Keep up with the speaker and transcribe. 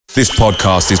This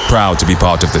podcast is proud to be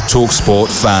part of the TalkSport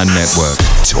Fan Network.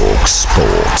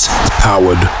 TalkSport.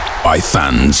 Powered by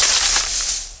fans.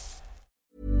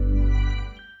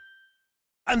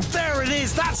 And there it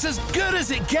is, that's as good as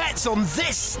it gets on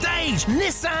this stage.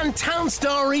 Nissan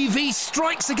Townstar EV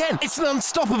strikes again. It's an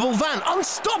unstoppable van,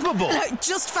 unstoppable.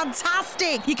 Just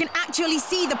fantastic. You can actually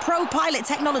see the Pro Pilot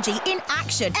technology in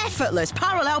action. Effortless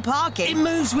parallel parking. It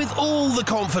moves with all the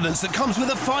confidence that comes with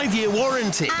a 5-year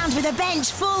warranty. And with a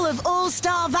bench full of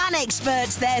all-star van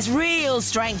experts, there's real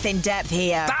strength in depth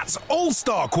here. That's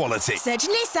all-star quality. Search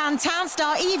Nissan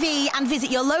Townstar EV and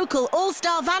visit your local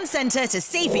all-star van centre to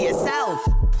see for yourself.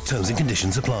 Terms and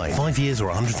conditions apply. 5 years or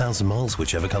 100,000 miles,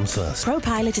 whichever comes first. Pro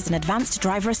Pilot is an advanced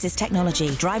driver assist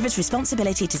technology. Driver's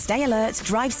responsibility to stay alert,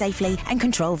 drive safely, and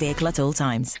control vehicle at all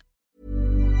times.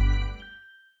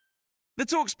 The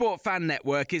TalkSport Fan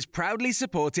Network is proudly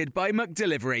supported by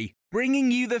McDelivery, bringing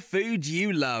you the food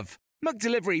you love.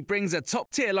 McDelivery brings a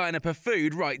top-tier lineup of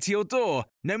food right to your door.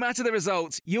 No matter the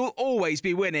result, you'll always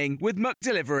be winning with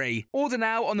McDelivery. Order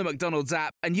now on the McDonald's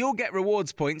app and you'll get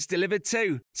rewards points delivered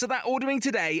too. So that ordering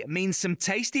today means some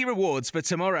tasty rewards for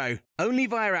tomorrow. Only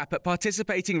via app at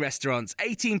participating restaurants.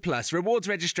 18 plus. Rewards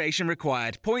registration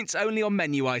required. Points only on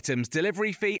menu items.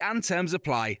 Delivery fee and terms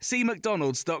apply. See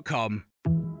mcdonalds.com.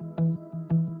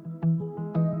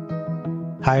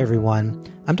 Hi everyone,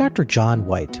 I'm Dr. John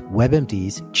White,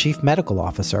 WebMD's Chief Medical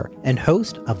Officer and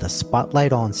host of the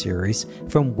Spotlight On series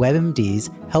from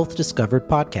WebMD's Health Discovered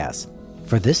podcast.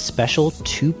 For this special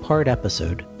 2-part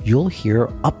episode, you'll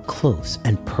hear up close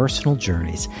and personal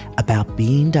journeys about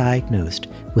being diagnosed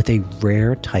with a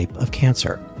rare type of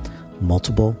cancer,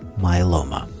 multiple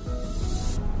myeloma.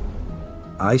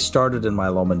 I started in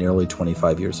myeloma nearly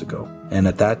 25 years ago. And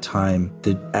at that time,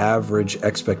 the average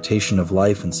expectation of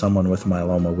life in someone with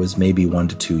myeloma was maybe 1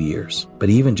 to 2 years. But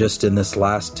even just in this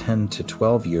last 10 to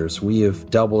 12 years, we have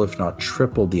doubled, if not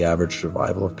tripled, the average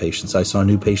survival of patients. I saw a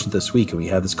new patient this week, and we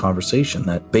had this conversation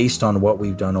that based on what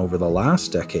we've done over the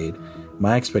last decade,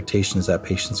 my expectation is that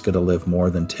patient's going to live more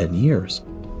than 10 years.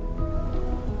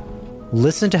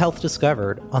 Listen to Health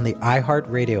Discovered on the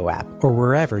iHeartRadio app or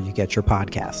wherever you get your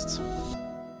podcasts.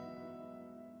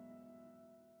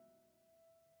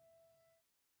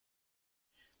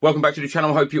 Welcome back to the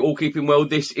channel. Hope you're all keeping well.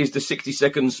 This is the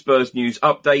 60-second Spurs news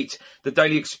update. The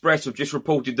Daily Express have just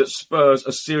reported that Spurs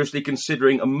are seriously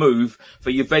considering a move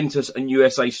for Juventus and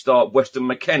USA star Weston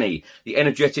McKennie. The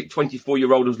energetic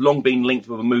 24-year-old has long been linked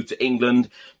with a move to England,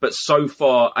 but so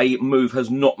far a move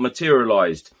has not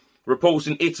materialised. Reports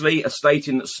in Italy are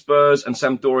stating that Spurs and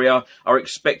Sampdoria are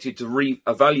expected to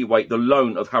re-evaluate the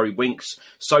loan of Harry Winks.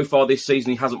 So far this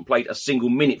season, he hasn't played a single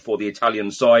minute for the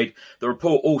Italian side. The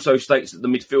report also states that the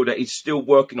midfielder is still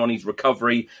working on his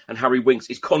recovery and Harry Winks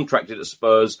is contracted at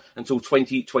Spurs until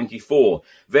 2024.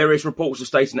 Various reports are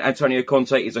stating that Antonio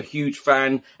Conte is a huge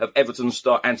fan of Everton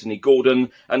star Anthony Gordon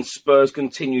and Spurs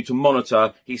continue to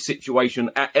monitor his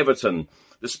situation at Everton.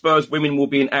 The Spurs women will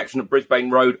be in action at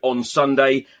Brisbane Road on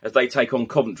Sunday as they take on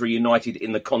Coventry United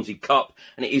in the Conti Cup.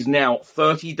 And it is now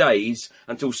 30 days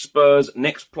until Spurs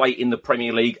next play in the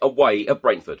Premier League away at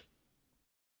Brentford.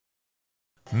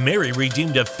 Mary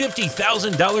redeemed a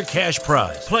 $50,000 cash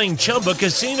prize playing Chumba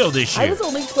Casino this year. I was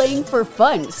only playing for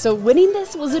fun, so winning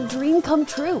this was a dream come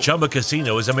true. Chumba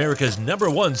Casino is America's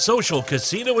 #1 social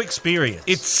casino experience.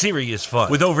 It's serious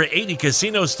fun. With over 80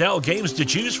 casino-style games to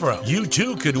choose from, you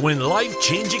too could win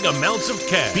life-changing amounts of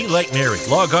cash. Be like Mary.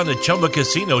 Log on to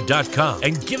ChumbaCasino.com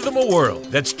and give them a whirl.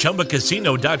 That's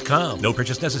ChumbaCasino.com. No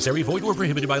purchase necessary. Void or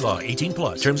prohibited by law. 18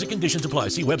 plus. Terms and conditions apply.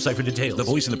 See website for details. The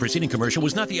voice in the preceding commercial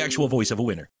was not the actual voice of a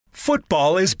winner.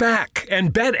 Football is back,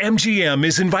 and BetMGM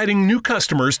is inviting new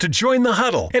customers to join the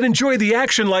huddle and enjoy the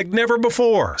action like never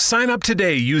before. Sign up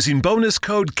today using bonus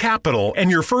code CAPITAL,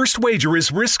 and your first wager is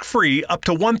risk-free up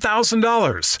to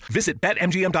 $1,000. Visit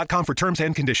BetMGM.com for terms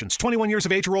and conditions. 21 years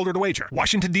of age or older to wager.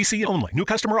 Washington, D.C. only. New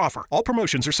customer offer. All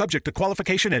promotions are subject to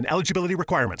qualification and eligibility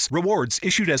requirements. Rewards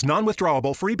issued as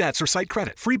non-withdrawable free bets or site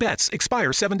credit. Free bets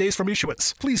expire 7 days from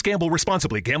issuance. Please gamble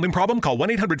responsibly. Gambling problem? Call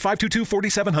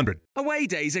 1-800-522-4700. Away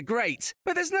days are great,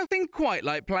 but there's nothing quite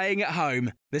like playing at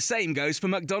home. The same goes for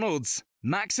McDonald's.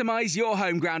 Maximise your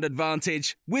home ground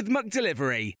advantage with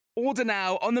McDelivery. Order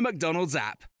now on the McDonald's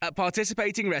app. At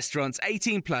participating restaurants,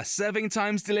 18 plus, serving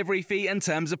times, delivery fee and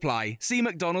terms apply. See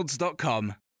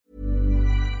mcdonalds.com.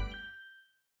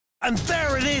 And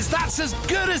there it is, that's as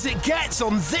good as it gets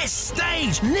on this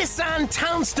stage. Nissan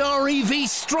Townstar EV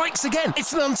strikes again.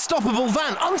 It's an unstoppable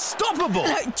van, unstoppable.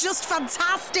 Just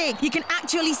fantastic. You can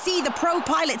actually see the Pro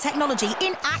Pilot technology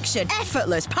in action.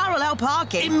 Effortless parallel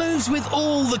parking. It moves with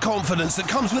all the confidence that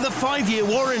comes with a 5-year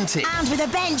warranty. And with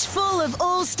a bench full of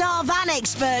all-star van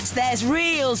experts, there's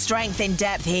real strength in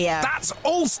depth here. That's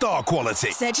all-star quality.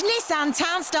 Search Nissan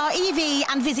Townstar EV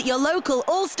and visit your local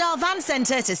all-star van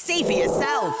centre to see for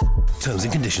yourself. Terms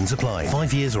and conditions apply.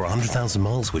 5 years or 100,000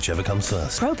 miles, whichever comes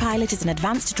first. Pro Pilot is an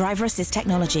advanced driver assist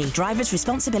technology. Driver's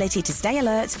responsibility to stay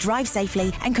alert, drive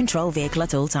safely, and control vehicle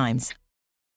at all times.